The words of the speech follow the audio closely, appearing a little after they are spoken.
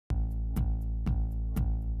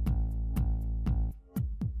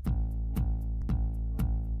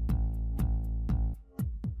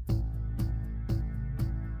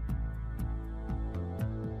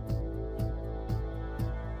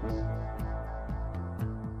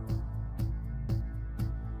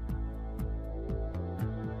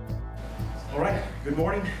All right, good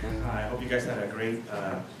morning. I hope you guys had a great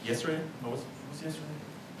yesterday. What was yesterday?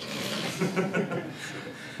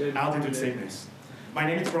 Altitude sickness. My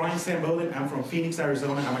name is Brian Sam-Bodden. I'm from Phoenix,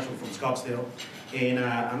 Arizona. I'm actually from Scottsdale. And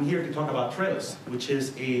I'm here to talk about Trellis, which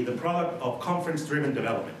is the product of conference-driven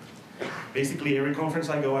development. Basically, every conference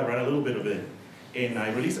I go, I write a little bit of it, and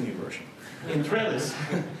I release a new version. In Trellis,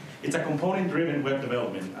 it's a component-driven web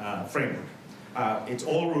development framework. It's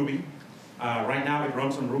all Ruby. Right now it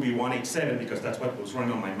runs on Ruby 1.8.7 because that's what was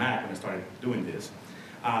running on my Mac when I started doing this.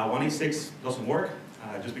 1.8.6 doesn't work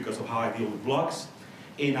just because of how I deal with blocks.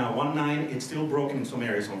 In 1.9 it's still broken in some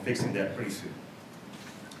areas, so I'm fixing that pretty soon.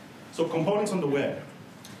 So components on the web.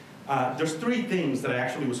 There's three things that I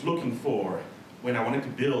actually was looking for when I wanted to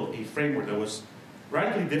build a framework that was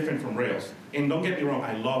radically different from Rails. And don't get me wrong,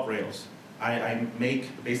 I love Rails. I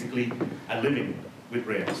make basically a living with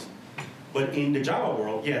Rails. But in the Java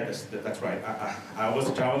world, yeah, that's right. I was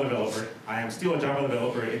a Java developer. I am still a Java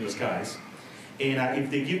developer in disguise. And if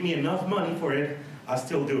they give me enough money for it, I'll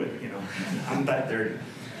still do it, you know. I'm that dirty.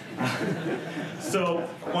 So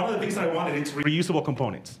one of the things that I wanted is reusable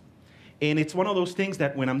components. And it's one of those things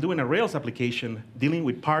that when I'm doing a Rails application, dealing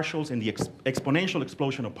with partials and the exponential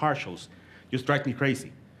explosion of partials just drives me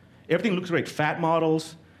crazy. Everything looks great. Fat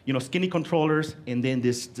models, you know, skinny controllers, and then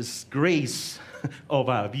this grace of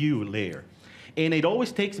a view layer. And it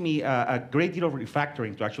always takes me a great deal of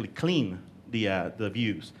refactoring to actually clean the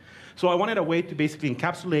views. So I wanted a way to basically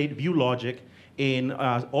encapsulate view logic and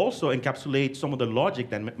also encapsulate some of the logic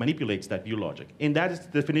that manipulates that view logic. And that is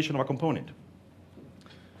the definition of a component.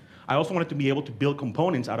 I also wanted to be able to build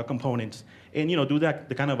components out of components and do that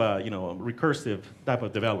the kind of a recursive type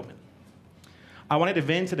of development. I wanted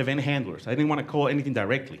events and event handlers. I didn't want to call anything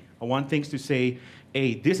directly. I want things to say,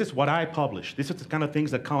 hey, this is what I publish. This is the kind of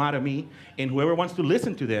things that come out of me, and whoever wants to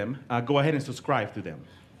listen to them, go ahead and subscribe to them.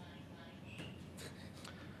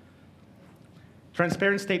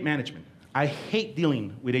 Transparent state management. I hate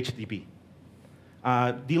dealing with HTTP.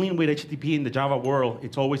 Dealing with HTTP in the Java world,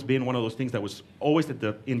 it's always been one of those things that was always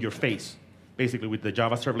in your face, basically with the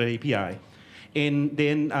Java Servlet API. And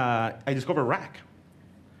then I discovered Rack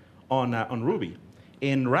on Ruby.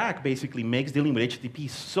 And Rack basically makes dealing with HTTP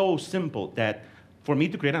so simple that for me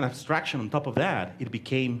to create an abstraction on top of that, it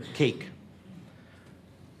became cake.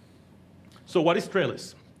 So what is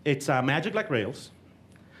Trellis? It's magic like Rails.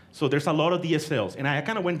 So there's a lot of DSLs. And I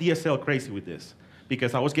kind of went DSL crazy with this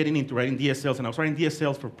because I was getting into writing DSLs, and I was writing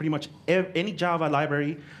DSLs for pretty much any Java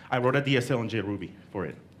library. I wrote a DSL on JRuby for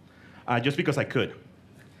it, just because I could.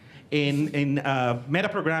 In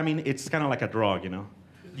metaprogramming, it's kind of like a drug, you know.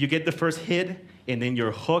 You get the first hit, and then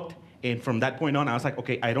you're hooked. And from that point on, I was like,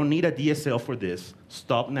 OK, I don't need a DSL for this.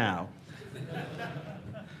 Stop now.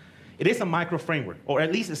 It is a micro framework, or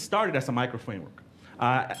at least it started as a micro framework.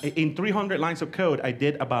 In 300 lines of code, I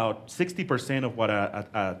did about 60% of what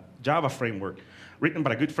a Java framework written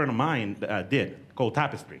by a good friend of mine did, called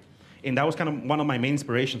Tapestry. And that was kind of one of my main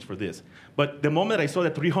inspirations for this. But the moment I saw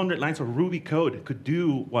that 300 lines of Ruby code could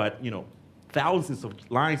do what thousands of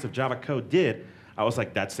lines of Java code did, I was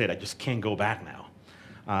like, that's it. I just can't go back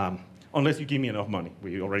now. Unless you give me enough money.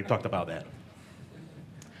 We already talked about that.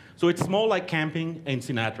 So it's small like camping in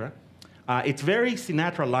Sinatra. It's very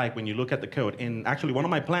Sinatra-like when you look at the code. And actually, one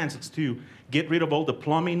of my plans is to get rid of all the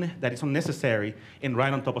plumbing that is unnecessary and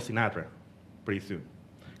write on top of Sinatra pretty soon.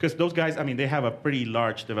 Because those guys, I mean, they have a pretty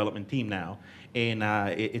large development team now. And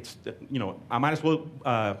I might as well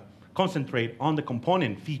concentrate on the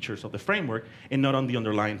component features of the framework and not on the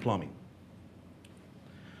underlying plumbing.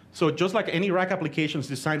 So just like any rack application is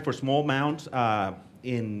designed for small mounts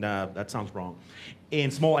that sounds wrong,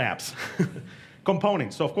 in small apps.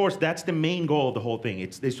 Components. So of course, that's the main goal of the whole thing.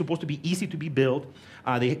 They're supposed to be easy to be built.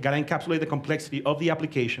 They got to encapsulate the complexity of the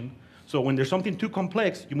application. So when there's something too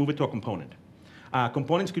complex, you move it to a component.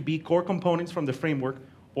 Components could be core components from the framework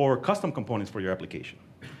or custom components for your application.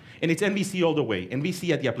 And it's MVC all the way. MVC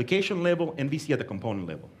at the application level, MVC at the component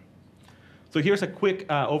level. So here's a quick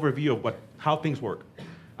overview of how things work.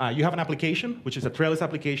 You have an application, which is a Trellis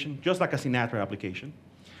application, just like a Sinatra application.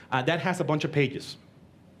 That has a bunch of pages.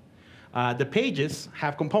 The pages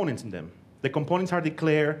have components in them. The components are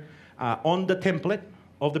declared on the template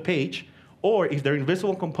of the page, or if they're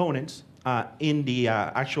invisible components, in the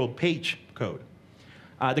actual page code.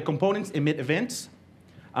 The components emit events.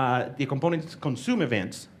 The components consume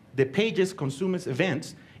events. The pages consumes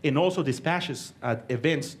events, and also dispatches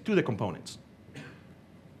events to the components.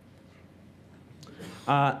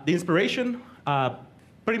 The inspiration,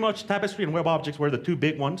 pretty much Tapestry and Web Objects were the two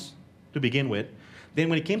big ones to begin with. Then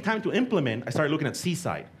when it came time to implement, I started looking at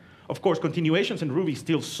C-side. Of course, continuations in Ruby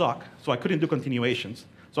still suck, so I couldn't do continuations.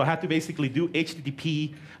 So I had to basically do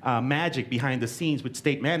HTTP magic behind the scenes with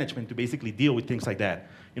state management to basically deal with things like that.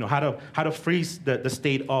 How to freeze the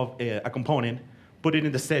state of a component, put it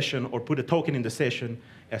in the session, or put a token in the session,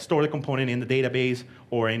 store the component in the database,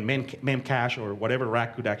 or in memcache, or whatever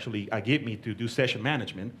rack could actually give me to do session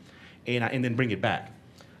management, and then bring it back.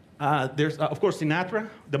 There's, of course, Sinatra.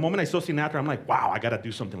 The moment I saw Sinatra, I'm like, wow, I got to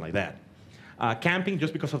do something like that. Camping,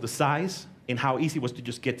 just because of the size and how easy it was to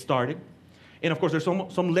just get started. And of course, there's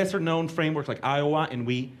some lesser-known frameworks like Iowa and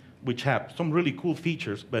We, which have some really cool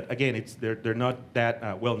features, but again, they're not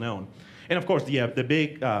that well-known. And of course, the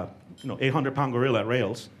big 800-pound gorilla,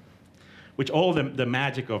 Rails, which all the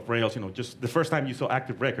magic of Rails, just the first time you saw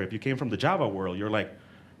Active Record, if you came from the Java world, you're like,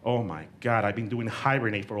 oh my God, I've been doing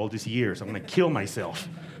Hibernate for all these years. I'm going to kill myself.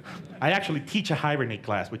 I actually teach a Hibernate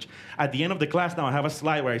class, which at the end of the class now I have a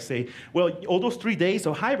slide where I say, well, all those 3 days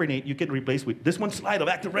of Hibernate you can replace with this one slide of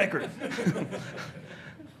Active Record.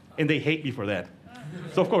 And they hate me for that.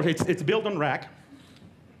 So of course, it's built on Rack.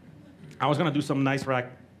 I was going to do some nice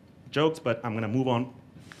Rack jokes, but I'm going to move on.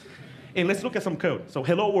 And let's look at some code. So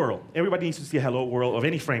hello world. Everybody needs to see a hello world of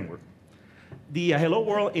any framework. The hello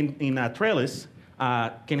world in Trellis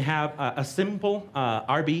can have a simple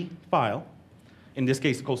RB file, in this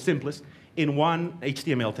case called simplest, in one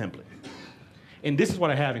HTML template. And this is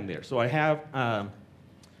what I have in there. So I have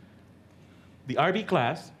the RB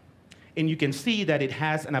class, and you can see that it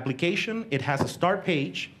has an application, it has a start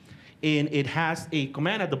page, and it has a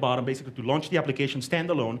command at the bottom basically to launch the application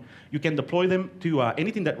standalone. You can deploy them to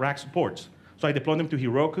anything that Rack supports. So I deploy them to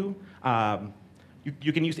Heroku.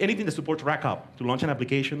 You can use anything that supports RackUp to launch an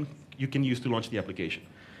application. You can use to launch the application.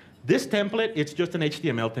 This template, it's just an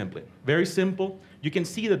HTML template. Very simple. You can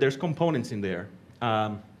see that there's components in there.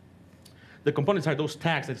 The components are those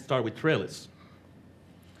tags that start with Trellis.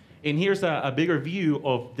 And here's a bigger view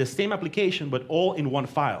of the same application, but all in one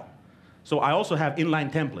file. So I also have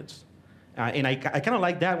inline templates. And I kind of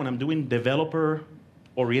like that when I'm doing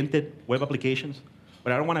developer-oriented web applications.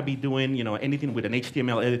 But I don't want to be doing anything with an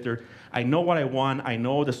HTML editor. I know what I want. I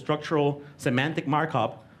know the structural semantic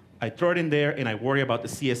markup. I throw it in there, and I worry about the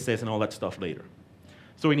CSS and all that stuff later.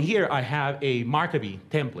 So in here, I have a Markov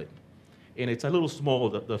template. And it's a little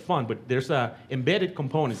small, the font, but there's embedded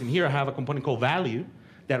components. In here, I have a component called value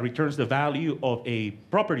that returns the value of a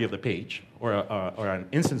property of the page, or an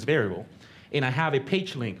instance variable. And I have a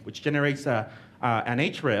page link, which generates an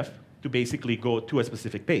href to basically go to a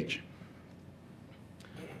specific page.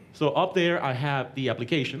 So up there, I have the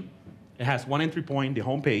application. It has one entry point, the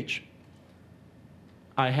home page.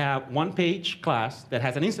 I have one page class that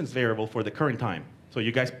has an instance variable for the current time. So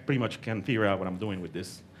you guys pretty much can figure out what I'm doing with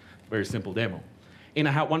this very simple demo. And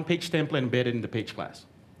I have one page template embedded in the page class.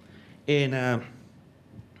 And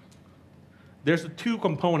there's two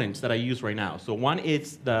components that I use right now. So one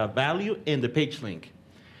is the value and the page link.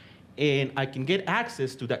 And I can get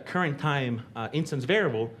access to that current time instance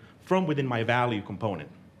variable from within my value component.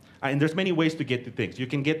 And there's many ways to get to things. You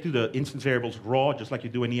can get to the instance variables raw, just like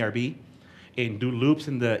you do in ERB, and do loops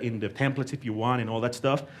in the templates if you want and all that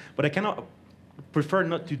stuff. But I prefer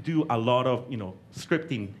not to do a lot of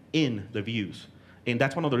scripting in the views. And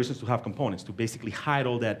that's one of the reasons to have components, to basically hide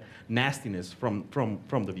all that nastiness from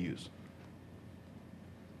the views.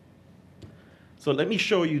 So let me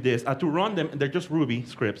show you this. To run them, they're just Ruby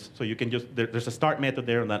scripts. So you can just, there's a start method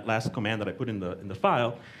there on that last command that I put in the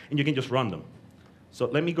file, and you can just run them. So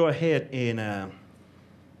let me go ahead and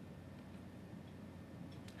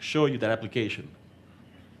show you that application.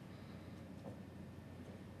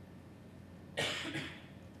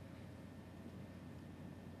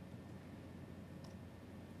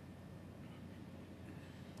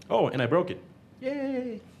 Oh, and I broke it.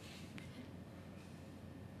 Yay!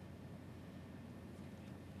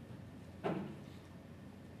 All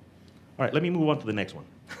right, let me move on to the next one.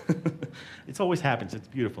 It always happens. It's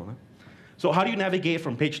beautiful, huh? So how do you navigate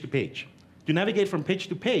from page to page? To navigate from page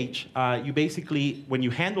to page, you basically, when you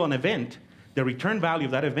handle an event, the return value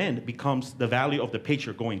of that event becomes the value of the page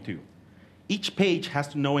you're going to. Each page has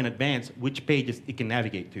to know in advance which pages it can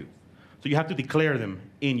navigate to. So you have to declare them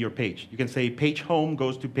in your page. You can say page home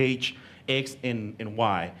goes to page X and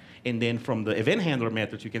Y. And then from the event handler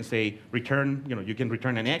methods, you can say return, you can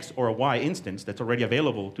return an X or a Y instance that's already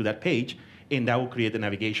available to that page, and that will create the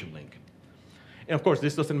navigation link. And of course,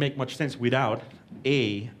 this doesn't make much sense without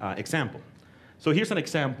a example. So here's an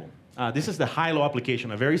example. This is the high-low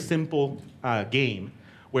application, a very simple game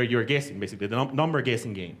where you're guessing, basically, the number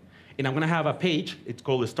guessing game. And I'm going to have a page. It's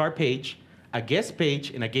called a start page, a guess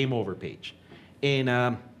page, and a game over page.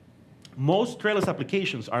 And most Trellis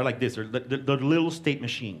applications are like this. They're little state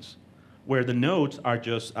machines where the nodes are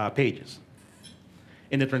just pages.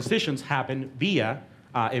 and the transitions happen via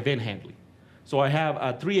event handling. So I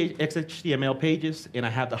have 3 XHTML pages, and I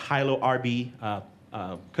have the high-low RB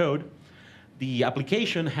code. The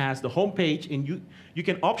application has the home page, and you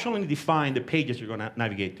can optionally define the pages you're going to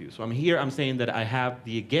navigate to. So I'm saying that I have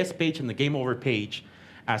the guest page and the game over page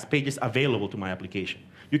as pages available to my application.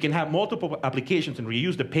 You can have multiple applications and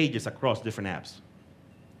reuse the pages across different apps.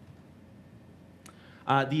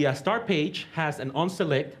 The start page has an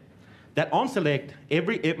onSelect. That onSelect,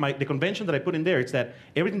 the convention that I put in there is that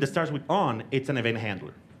everything that starts with on, it's an event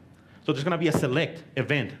handler. So there's going to be a select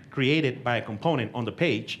event created by a component on the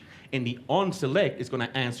page, and the onSelect is going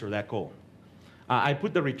to answer that call. I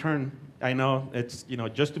put the return, I know, it's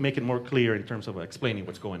just to make it more clear in terms of explaining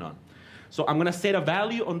what's going on. So I'm going to set a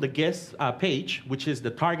value on the guest page, which is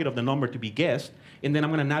the target of the number to be guessed, and then I'm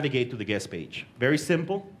going to navigate to the guest page. Very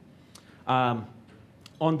simple.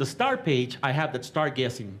 On the start page, I have that start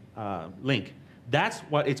guessing link. That's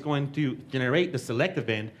what it's going to generate the select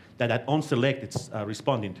event that onSelect is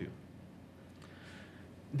responding to.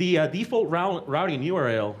 The default routing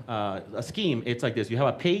URL scheme, it's like this. You have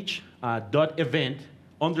a page dot event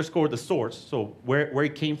underscore the source, so where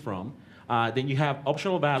it came from. Then you have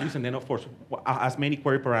optional values, and then of course as many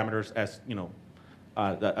query parameters as a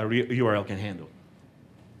URL can handle.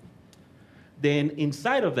 Then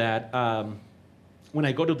inside of that, when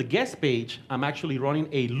I go to the guest page, I'm actually running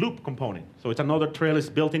a loop component. So it's another Trellis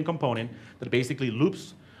built-in component that basically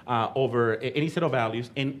loops over any set of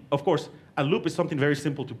values. And of course, a loop is something very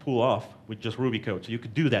simple to pull off with just Ruby code. So you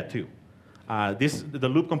could do that too. The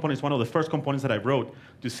loop component is one of the first components that I wrote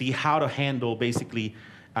to see how to handle basically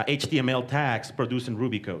HTML tags produced in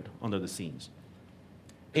Ruby code under the scenes.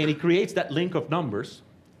 And it creates that link of numbers.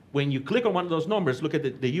 When you click on one of those numbers, look at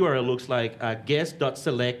the URL looks like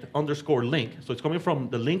guest.select underscore link. So it's coming from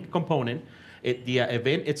the link component. The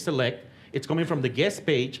event it's select. It's coming from the guest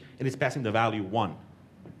page, and it's passing the value 1.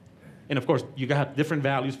 And of course, you have different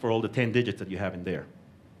values for all the 10 digits that you have in there.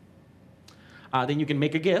 Then you can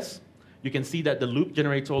make a guess. You can see that the loop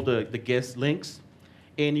generates all the guest links,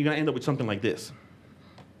 and you're going to end up with something like this.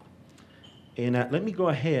 And let me go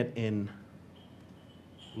ahead and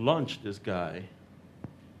launch this guy.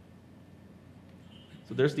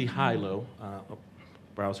 So there's the high-low.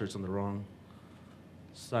 Browser's on the wrong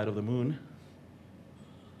side of the moon.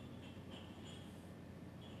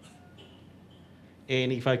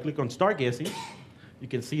 And if I click on start guessing, you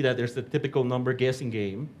can see that there's the typical number guessing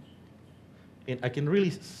game. And I can't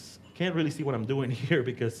really see what I'm doing here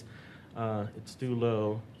because it's too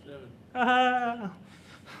low. 7.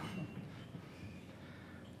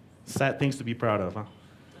 Sad things to be proud of, huh?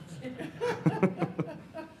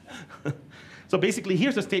 So basically,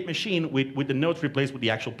 here's a state machine with the nodes replaced with the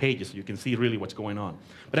actual pages, so you can see really what's going on.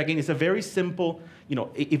 But again, it's a very simple,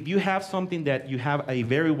 if you have something that you have a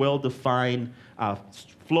very well-defined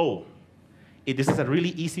flow, this is a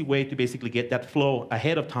really easy way to basically get that flow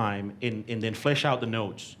ahead of time and then flesh out the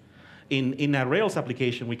nodes. In a Rails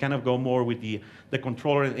application, we kind of go more with the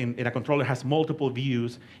controller, and a controller has multiple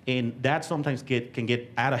views, and that sometimes can get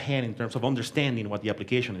out of hand in terms of understanding what the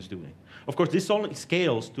application is doing. Of course, this only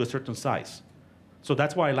scales to a certain size. So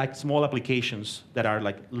that's why I like small applications that are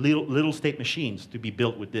like little state machines to be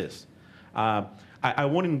built with this. I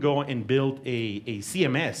wouldn't go and build a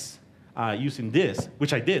CMS using this,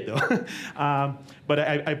 which I did though. But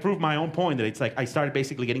I proved my own point that it's like I started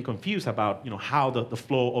basically getting confused about how the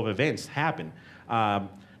flow of events happen.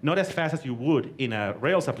 Not as fast as you would in a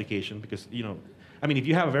Rails application because if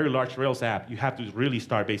you have a very large Rails app, you have to really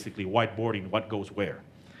start basically whiteboarding what goes where.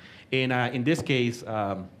 And in this case,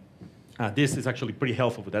 this is actually pretty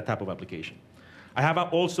helpful for that type of application. I have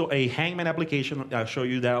also a Hangman application. I'll show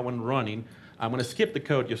you that one running. I'm going to skip the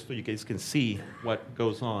code just so you guys can see what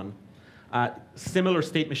goes on. Similar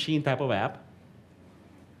state machine type of app.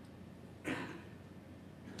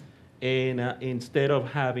 And instead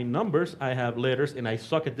of having numbers, I have letters, and I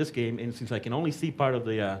suck at this game. And since I can only see part of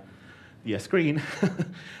the screen,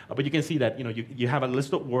 but you can see that you have a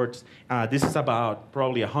list of words. This is about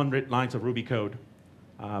probably 100 lines of Ruby code.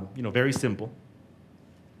 Very simple.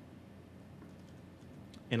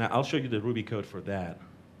 And I'll show you the Ruby code for that.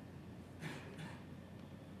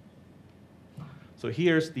 So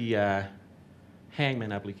here's the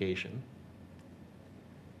Hangman application.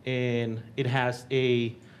 And it has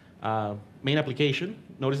a main application.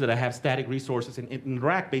 Notice that I have static resources. And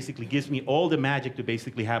Rack basically gives me all the magic to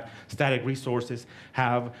basically have static resources,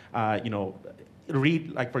 have,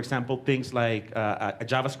 read, like, for example, things like a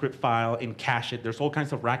JavaScript file and cache it. There's all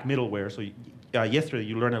kinds of Rack middleware. So yesterday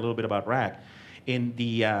you learned a little bit about Rack. And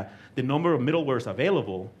the number of middlewares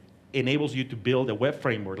available enables you to build a web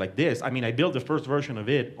framework like this. I mean, I built the first version of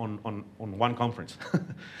it on one conference.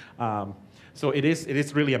 So it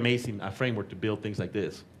is really amazing framework to build things like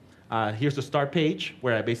this. Here's the start page,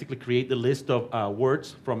 where I basically create the list of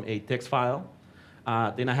words from a text file.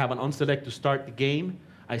 Then I have an onSelect to start the game.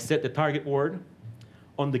 I set the target word.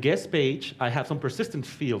 On the guess page, I have some persistent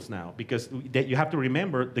fields now, because you have to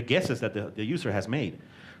remember the guesses that the user has made.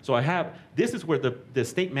 So this is where the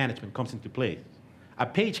state management comes into play. A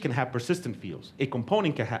page can have persistent fields. A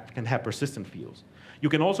component can have persistent fields. You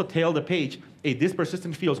can also tell the page, hey, this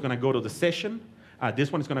persistent field is going to go to the session.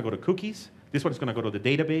 This one is going to go to cookies. This one is going to go to the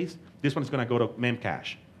database. This one is going to go to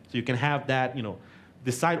memcache. So you can have that,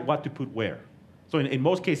 decide what to put where. So in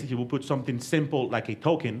most cases, you will put something simple like a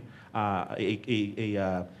token,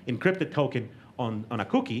 encrypted token on a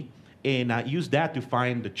cookie, and use that to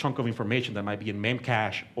find the chunk of information that might be in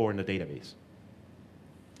memcache or in the database.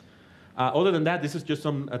 Other than that, this is just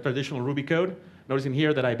some traditional Ruby code. Noticing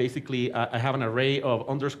here that I basically I have an array of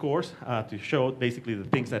underscores to show basically the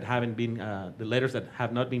things that haven't been, the letters that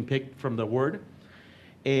have not been picked from the word.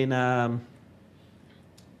 And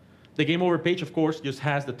the game over page, of course, just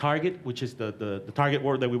has the target, which is the target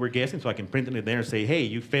word that we were guessing. So I can print it there and say, hey,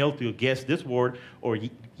 you failed to guess this word, or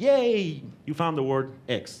yay, you found the word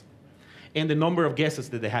X. And the number of guesses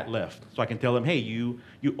that they had left. So I can tell them, hey, you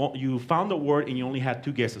found the word and you only had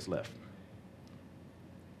 2 guesses left.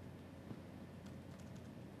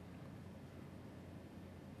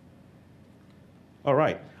 All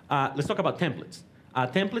right, let's talk about templates.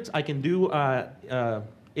 Templates, I can do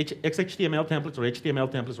XHTML templates or HTML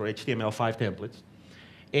templates or HTML5 templates.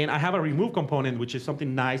 And I have a remove component, which is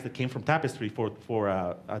something nice that came from Tapestry for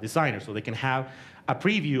a designer. So they can have a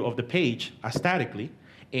preview of the page statically,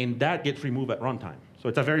 and that gets removed at runtime. So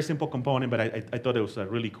it's a very simple component, but I thought it was a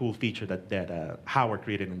really cool feature that Howard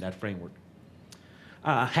created in that framework.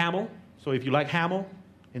 HAML, so if you like HAML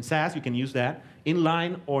in Sass, you can use that,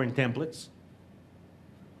 inline or in templates.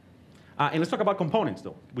 And let's talk about components,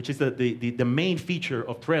 though, which is the main feature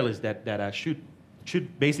of Trellis that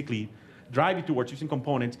should basically drive you towards using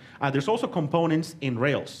components. There's also components in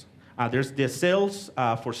Rails. There's the cells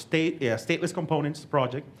for stateless components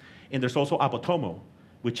project, and there's also Apotomo,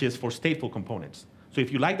 which is for stateful components. So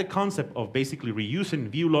if you like the concept of basically reusing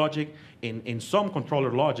view logic in some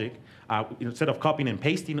controller logic, instead of copying and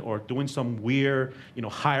pasting or doing some weird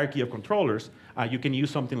hierarchy of controllers, you can use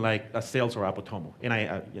something like a Cells or Apotomo. And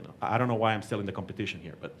I don't know why I'm still in the competition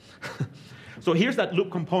here, but so here's that loop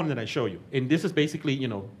component that I show you. And this is basically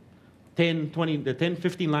 10,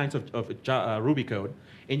 15 lines of Ruby code.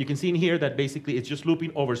 And you can see in here that basically it's just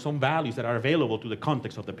looping over some values that are available to the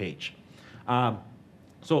context of the page.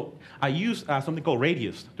 So I use something called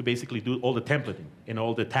Radius to basically do all the templating and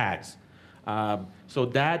all the tags. So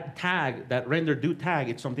that tag, that render do tag,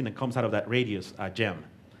 it's something that comes out of that Radius gem.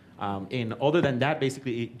 And other than that,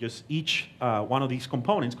 basically, just each one of these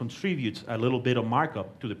components contributes a little bit of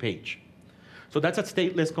markup to the page. So that's a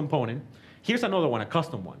stateless component. Here's another one, a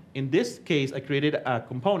custom one. In this case, I created a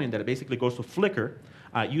component that basically goes to Flickr,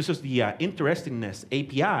 uses the interestingness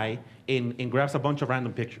API, and grabs a bunch of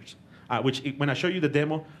random pictures. Which, when I show you the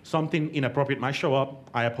demo, something inappropriate might show up.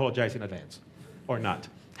 I apologize in advance, or not.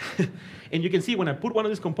 And you can see when I put one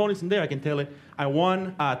of these components in there, I can tell it, I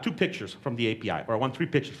want 2 pictures from the API, or I want 3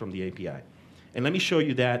 pictures from the API. And let me show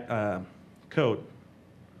you that code.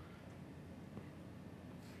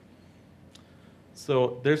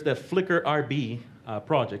 So there's the Flickr RB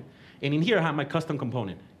project. And in here, I have my custom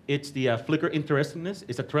component. It's the Flickr interestingness.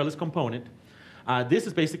 It's a Trellis component. This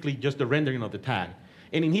is basically just the rendering of the tag.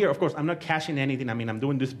 And in here, of course, I'm not caching anything. I mean, I'm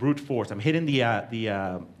doing this brute force. I'm hitting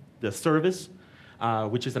the service,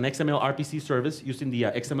 which is an XML RPC service using the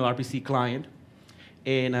XML RPC client.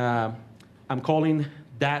 And I'm calling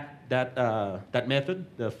that method,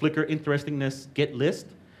 the Flickr interestingness get list.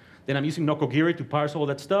 Then I'm using Nokogiri to parse all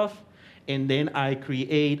that stuff. And then I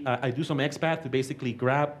do some XPath to basically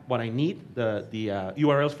grab what I need, the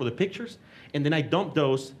URLs for the pictures. And then I dump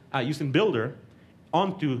those using Builder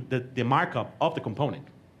onto the markup of the component.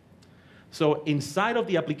 So inside of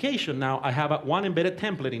the application now, I have one embedded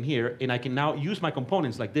template in here, and I can now use my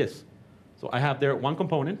components like this. So I have there one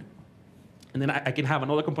component, and then I can have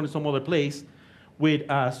another component some other place with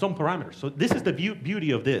some parameters. So this is the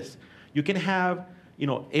beauty of this. You can have,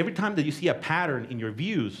 every time that you see a pattern in your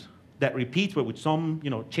views that repeats but with some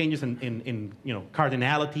changes in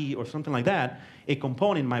cardinality or something like that, a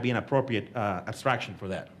component might be an appropriate abstraction for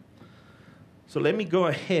that. So let me go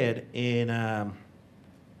ahead and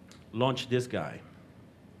launch this guy.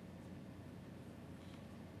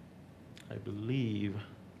 I believe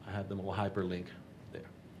I have them all hyperlink there.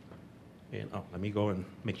 And let me go and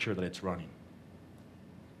make sure that it's running.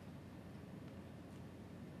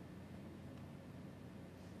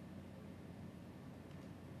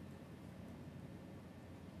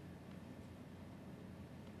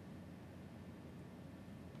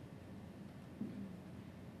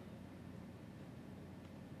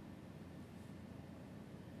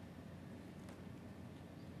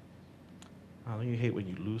 Don't you hate when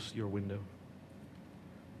you lose your window?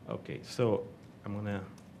 Okay, so I'm going to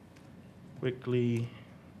quickly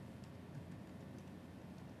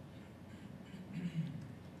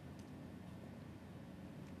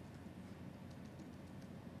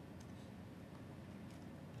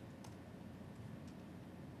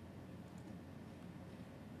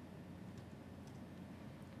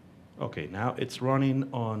okay, now it's running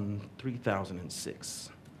on 3006.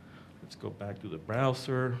 Let's go back to the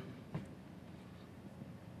browser.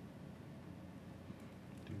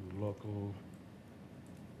 Local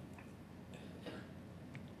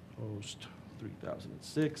host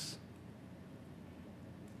 3006.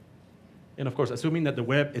 And of course, assuming that the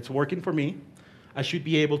web it's working for me, I should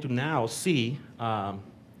be able to now see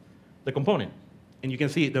the component. And you can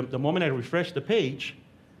see the moment I refresh the page,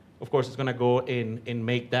 of course, it's going to go in and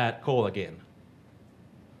make that call again.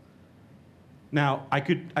 Now, I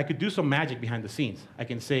could do some magic behind the scenes. I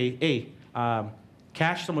can say, hey,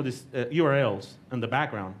 cache some of these URLs in the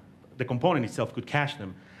background. The component itself could cache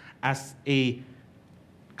them as a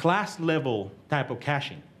class-level type of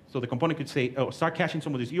caching. So the component could say, oh, start caching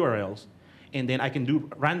some of these URLs, and then I can do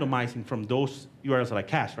randomizing from those URLs that I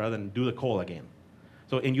cached rather than do the call again.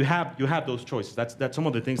 So, and you have those choices. That's some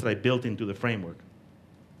of the things that I built into the framework.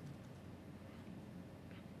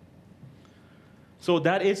 So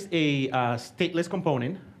that is a stateless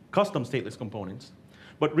component, custom stateless components.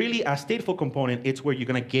 But really, a stateful component, it's where you're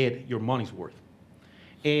going to get your money's worth.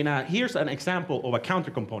 And here's an example of a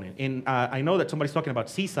counter component. And I know that somebody's talking about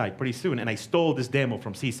Seaside pretty soon, and I stole this demo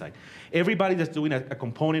from Seaside. Everybody that's doing a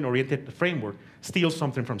component-oriented framework steals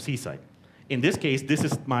something from Seaside. In this case, this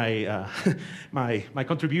is my, my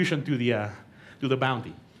contribution to the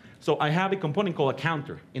bounty. So I have a component called a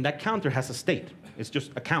counter, and that counter has a state. It's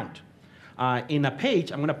just a count. In a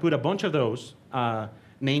page, I'm going to put a bunch of those,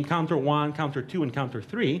 named counter 1, counter 2, and counter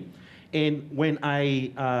 3. And when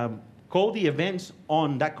I call the events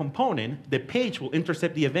on that component, the page will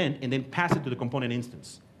intercept the event and then pass it to the component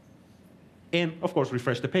instance. And, of course,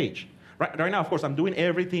 refresh the page. Right now, of course, I'm doing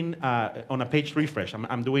everything on a page refresh.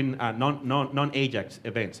 I'm doing non-AJAX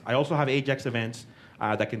events. I also have AJAX events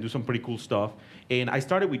that can do some pretty cool stuff. And I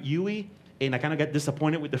started with UE, and I kind of got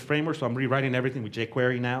disappointed with the framework, so I'm rewriting everything with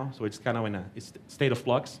jQuery now. So it's kind of in a state of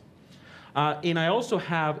flux. And I also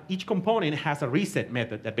have, each component has a reset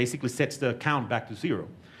method that basically sets the count back to 0.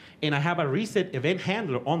 And I have a reset event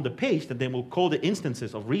handler on the page that then will call the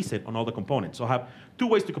instances of reset on all the components. So I have two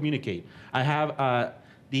ways to communicate. I have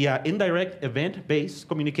the indirect event-based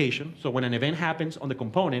communication. So when an event happens on the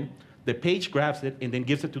component, the page grabs it and then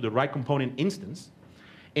gives it to the right component instance.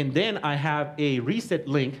 And then I have a reset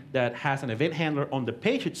link that has an event handler on the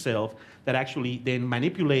page itself that actually then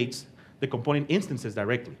manipulates the component instances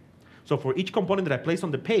directly. So for each component that I place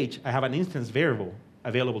on the page, I have an instance variable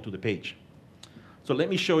available to the page. So let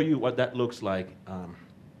me show you what that looks like.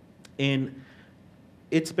 And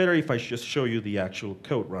it's better if I just show you the actual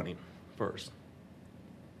code running first.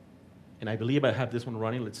 And I believe I have this one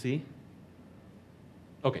running. Let's see.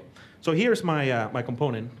 OK, so here's my, my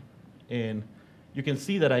component. And you can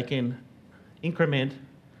see that I can increment.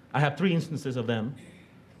 I have 3 instances of them.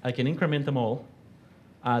 I can increment them all.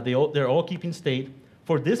 They're all keeping state.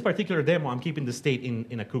 For this particular demo, I'm keeping the state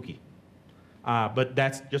in a cookie. But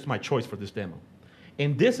that's just my choice for this demo.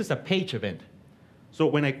 And this is a page event. So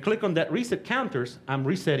when I click on that reset counters, I'm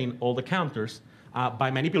resetting all the counters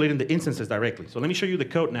by manipulating the instances directly. So let me show you the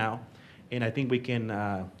code now. And I think we can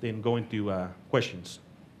then go into questions.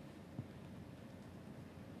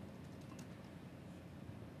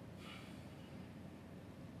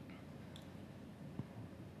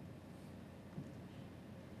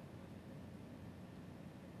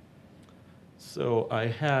 So I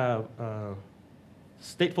have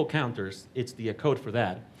stateful counters. It's the code for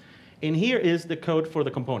that. And here is the code for the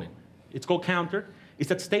component. It's called counter. It's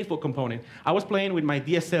a stateful component. I was playing with my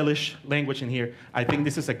DSL-ish language in here. I think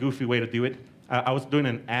this is a goofy way to do it. I was doing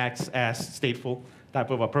an as stateful type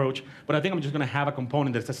of approach. But I think I'm just going to have a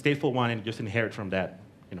component that's a stateful one and just inherit from that.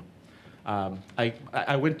 You know,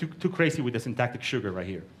 I went too crazy with the syntactic sugar right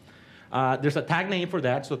here. There's a tag name for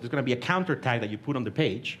that. So there's going to be a counter tag that you put on the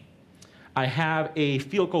page. I have a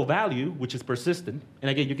field call value, which is persistent. And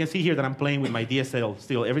again, you can see here that I'm playing with my DSL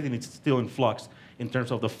still. Everything is still in flux in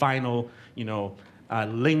terms of the final, you know,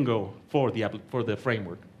 lingo for the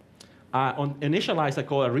framework. On initialize, I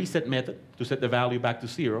call a reset method to set the value back to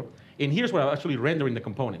 0. And here's where I'm actually rendering the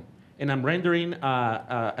component. And I'm rendering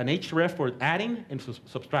an href for adding and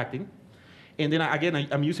subtracting. And then again,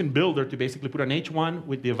 I'm using builder to basically put an h1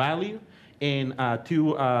 with the value and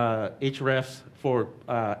 2 hrefs for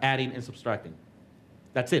adding and subtracting.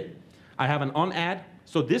 That's it. I have an on-add.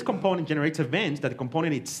 So this component generates events that the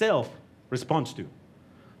component itself responds to.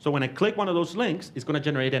 So when I click one of those links, it's going to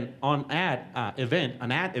generate an on-add event,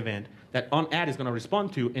 an add event, that on-add is going to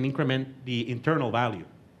respond to and increment the internal value.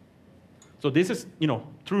 So this is,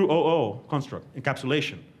 true OO construct,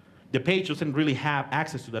 encapsulation. The page doesn't really have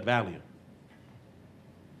access to that value.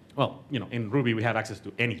 Well, in Ruby, we have access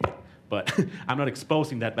to anything, but I'm not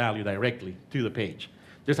exposing that value directly to the page.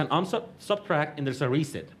 There's an subtract, and there's a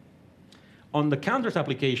reset. On the counters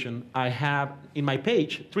application, I have, in my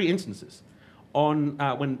page, 3 instances.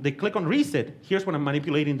 When they click on reset, here's when I'm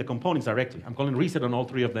manipulating the components directly. I'm calling reset on all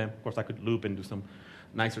 3 of them. Of course, I could loop and do some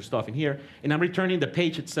nicer stuff in here. And I'm returning the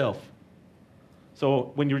page itself.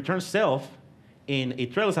 So when you return self in a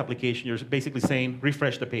Trellis application, you're basically saying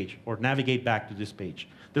refresh the page or navigate back to this page.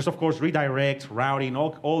 There's, of course, redirects, routing,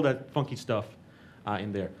 all that funky stuff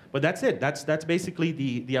in there. But that's it. That's basically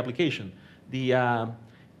the application.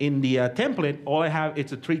 In the template, all I have,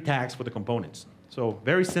 it's 3 tags for the components. So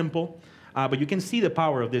very simple. But you can see the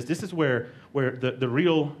power of this. This is where the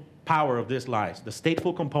real power of this lies. The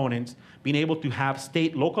stateful components, being able to have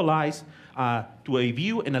state localized to a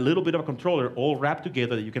view and a little bit of a controller all wrapped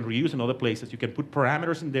together that you can reuse in other places. You can put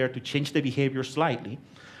parameters in there to change the behavior slightly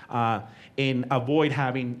and avoid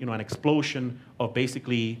having an explosion of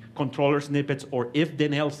basically controller snippets or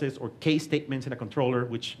if-then-elses or case statements in a controller,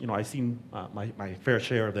 which I've seen my fair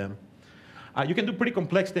share of them. You can do pretty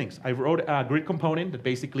complex things. I wrote a grid component that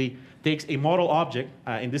basically takes a model object,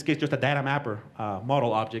 in this case just a data mapper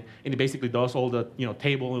model object, and it basically does all the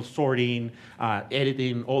table sorting,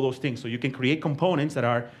 editing, all those things. So you can create components that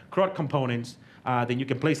are CRUD components. Then you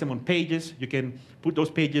can place them on pages. You can put those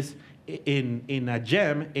pages in a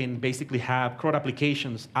gem and basically have CRUD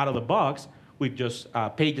applications out of the box with just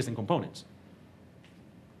pages and components.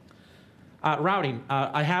 Routing.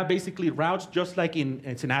 I have basically routes just like in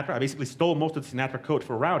Sinatra. I basically stole most of the Sinatra code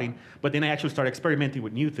for routing, but then I actually started experimenting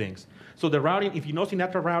with new things. So the routing, if you know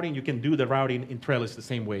Sinatra routing, you can do the routing in Trellis the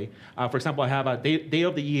same way. For example, I have a day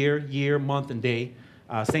of the year, month, and day,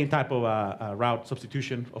 same type of route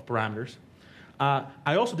substitution of parameters.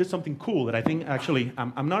 I also did something cool that I think actually,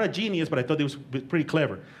 I'm not a genius, but I thought it was pretty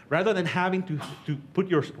clever. Rather than having to put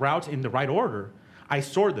your routes in the right order, I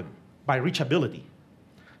sort them by reachability.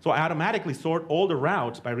 So I automatically sort all the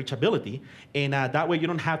routes by reachability, and that way you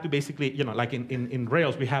don't have to basically, like in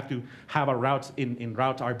Rails, we have to have our routes in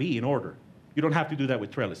routes RB in order. You don't have to do that with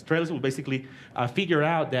Trellis. Trellis will basically figure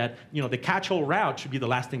out that the catch-all route should be the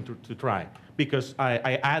last thing to try, because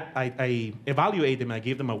I evaluate them and I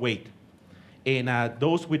give them a weight. And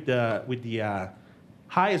those with the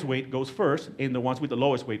highest weight goes first, and the ones with the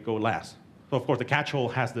lowest weight go last. So of course the catch-all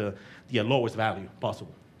has the lowest value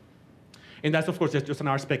possible. And that's, of course, just an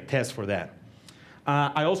RSpec test for that.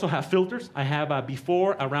 I also have filters. I have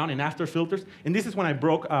before, around, and after filters. And this is when I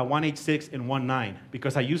broke 186 and 19,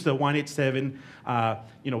 because I used the 187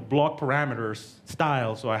 block parameters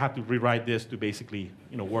style, so I have to rewrite this to basically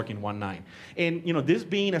work in 19. And this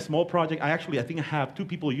being a small project, I think I have 2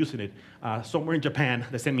 people using it somewhere in Japan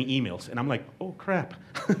that send me emails. And I'm like, oh, crap.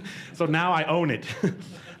 So now I own it.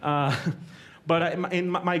 But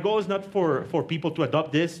my goal is not for people to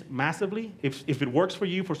adopt this massively. If it works for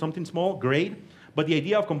you for something small, great. But the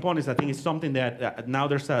idea of components, I think, is something that now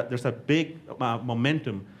there's a big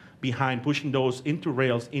momentum behind pushing those into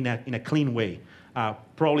Rails in a clean way.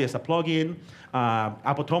 Probably as a plugin.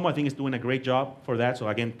 Apotoma, I think, is doing a great job for that. So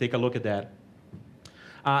again, take a look at that.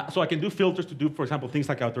 So I can do filters to do, for example, things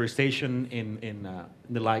like authorization and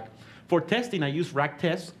the like. For testing, I use rack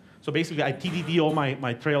tests. So basically, I TDD all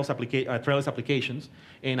my Trellis applications,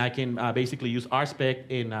 and I can basically use RSpec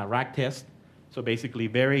in rack test. So basically,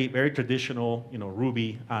 very, very traditional,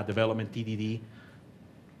 Ruby development TDD.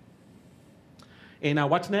 And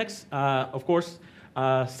what's next? Of course,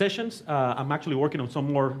 sessions. I'm actually working on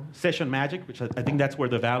some more session magic, which I think that's where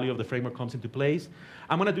the value of the framework comes into place.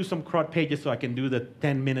 I'm going to do some CRUD pages so I can do the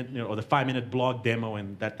 10-minute or the 5-minute blog demo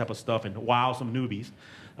and that type of stuff and wow some newbies.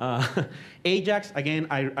 Ajax, again,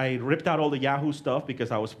 I ripped out all the Yahoo stuff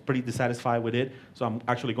because I was pretty dissatisfied with it. So I'm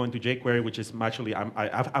actually going to jQuery, which is actually,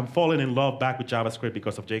 I'm falling in love back with JavaScript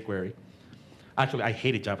because of jQuery. Actually, I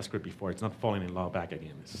hated JavaScript before. It's not falling in love back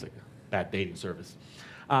again. It's like a bad dating service.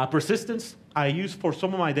 Persistence, I use for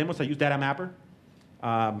some of my demos, I use data mapper.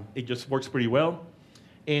 It just works pretty well.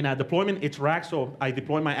 In deployment, it's rack, so I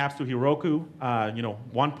deploy my apps to Heroku.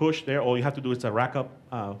 One push there. All you have to do is a rack up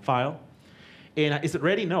file. And is it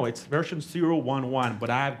ready? No, it's version 0.11, but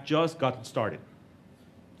I've just gotten started.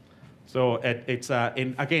 So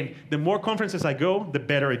and again, the more conferences I go, the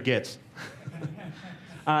better it gets.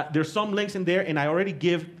 There's some links in there, and I already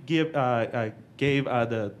gave the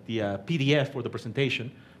PDF for the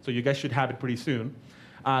presentation, so you guys should have it pretty soon.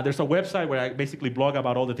 There's a website where I basically blog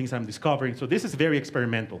about all the things I'm discovering. So this is very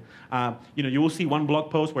experimental. You will see one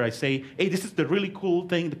blog post where I say, hey, this is the really cool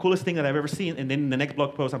thing, the coolest thing that I've ever seen. And then in the next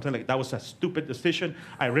blog post, I'm saying, like, that was a stupid decision.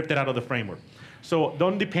 I ripped it out of the framework. So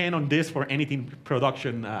don't depend on this for anything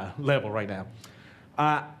production level right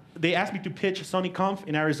now. They asked me to pitch SonyConf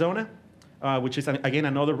in Arizona, which is, again,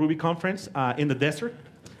 another Ruby conference in the desert.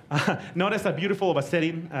 Not as beautiful of a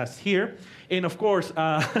setting as here. And of course,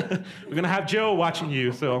 we're going to have Joe watching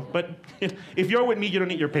you. But if you're with me, you don't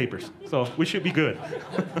need your papers. So we should be good.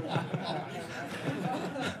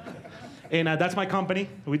 And that's my company.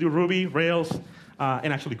 We do Ruby, Rails,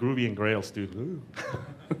 and actually Groovy and Grails too.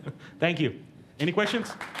 Thank you. Any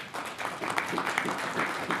questions?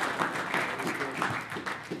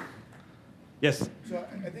 Yes? So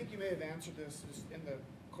I think you may have answered this in the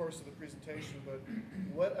course of the presentation, but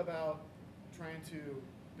what about trying to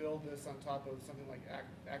build this on top of something like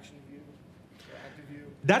Action View or Active View?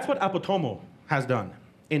 That's what Apotomo has done,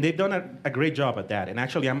 and they've done a great job at that. And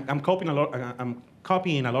actually, I'm copying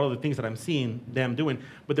a lot of the things that I'm seeing them doing.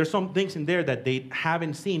 But there's some things in there that they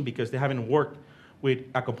haven't seen because they haven't worked with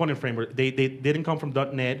a component framework. They didn't come from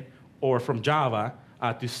 .NET or from Java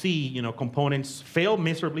to see components fail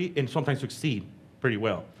miserably and sometimes succeed pretty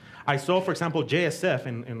well. I saw, for example, JSF,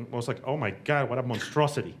 and I was like, oh my God, what a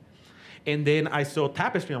monstrosity. And then I saw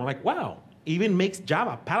Tapestry, and I'm like, wow, even makes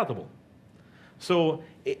Java palatable. So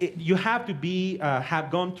you have to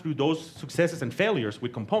have gone through those successes and failures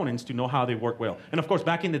with components to know how they work well. And of course,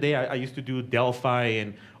 back in the day, I used to do Delphi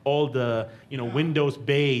and all the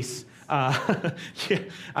Windows-based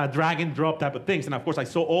drag and drop type of things. And of course, I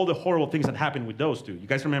saw all the horrible things that happened with those two. You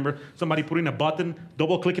guys remember somebody putting a button,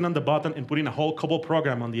 double-clicking on the button, and putting a whole COBOL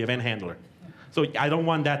program on the event handler. So I don't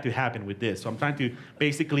want that to happen with this. So I'm trying to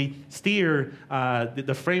basically steer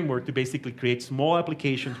the framework to basically create small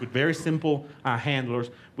applications with very simple handlers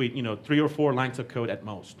with 3 or 4 lines of code at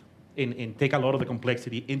most, and take a lot of the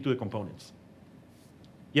complexity into the components.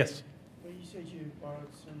 Yes? Well, you said you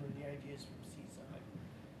borrowed some of the ideas from Seaside.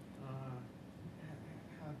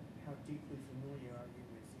 How deeply familiar are you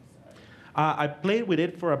with Seaside? I played with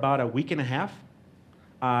it for about a week and a half.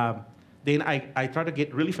 Then I tried to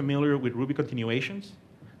get really familiar with Ruby continuations,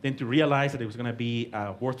 then to realize that it was going to be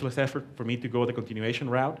a worthless effort for me to go the continuation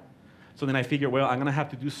route. So then I figured, well, I'm going to have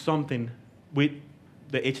to do something with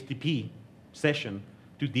the HTTP session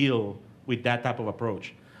to deal with that type of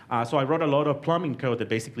approach. So I wrote a lot of plumbing code that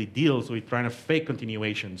basically deals with trying to fake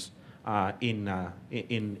continuations in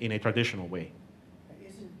a traditional way.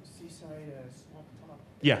 Isn't Seaside small talk?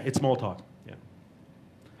 Yeah, it's small talk. Yeah.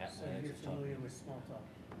 So you're familiar with small talk?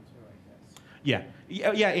 Yeah,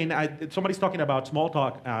 and somebody's talking about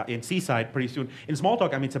Smalltalk in Seaside pretty soon. In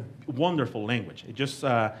Smalltalk, I mean, it's a wonderful language. It just,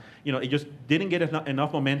 it just didn't get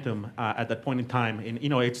enough momentum at that point in time. And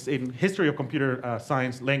it's in history of computer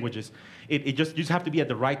science languages. You just have to be at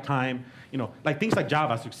the right time. Like things like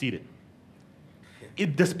Java succeeded,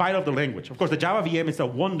 despite of the language. Of course, the Java VM is a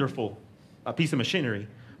wonderful piece of machinery.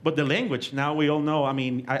 But the language, now we all know, I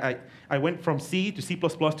mean, I went from C to C++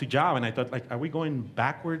 to Java, and I thought, like, are we going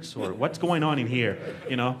backwards, or what's going on in here,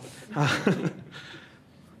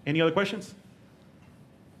 Any other questions?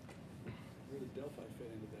 Where did Delphi fit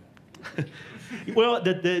into that? Well,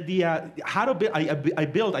 how to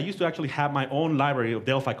build, I used to actually have my own library of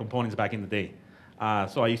Delphi components back in the day.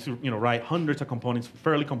 So I used to write hundreds of components,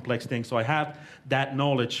 fairly complex things. So I have that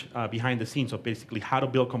knowledge behind the scenes of basically how to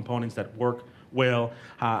build components that work well,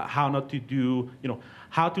 how not to do,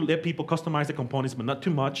 how to let people customize the components, but not too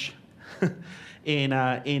much,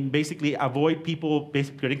 and basically avoid people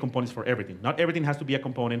basically creating components for everything. Not everything has to be a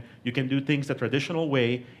component. You can do things the traditional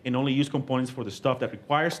way and only use components for the stuff that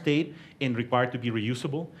requires state and require to be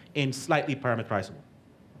reusable and slightly parameterizable.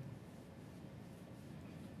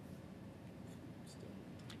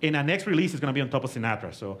 And our next release is going to be on top of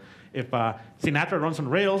Sinatra. So if Sinatra runs on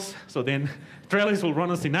Rails, so then Trellis will run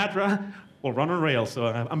on Sinatra, will run on Rails. So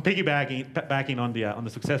I'm piggybacking on the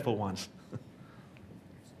successful ones.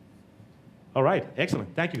 All right,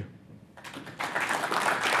 excellent. Thank you.